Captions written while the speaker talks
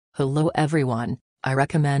Hello everyone, I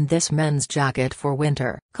recommend this men's jacket for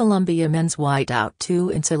winter. Columbia Men's Whiteout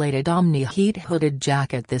 2 Insulated Omni-heat Hooded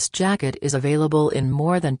Jacket. This jacket is available in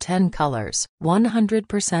more than 10 colors. 100%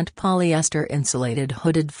 polyester insulated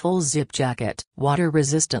hooded full zip jacket.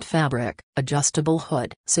 Water-resistant fabric, adjustable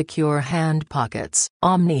hood, secure hand pockets.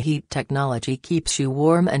 Omni-heat technology keeps you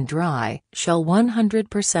warm and dry. Shell 100%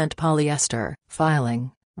 polyester.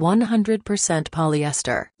 Filing 100%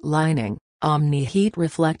 polyester. Lining Omni-heat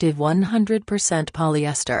reflective 100%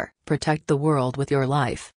 polyester. Protect the world with your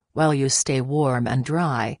life, while you stay warm and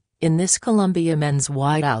dry, in this Columbia Men's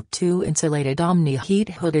Whiteout 2 Insulated Omni-heat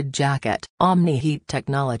Hooded Jacket. Omni-heat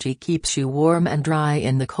technology keeps you warm and dry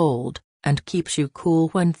in the cold, and keeps you cool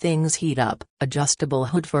when things heat up. Adjustable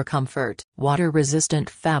hood for comfort. Water-resistant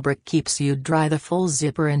fabric keeps you dry. The full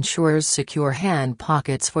zipper ensures secure hand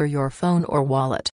pockets for your phone or wallet.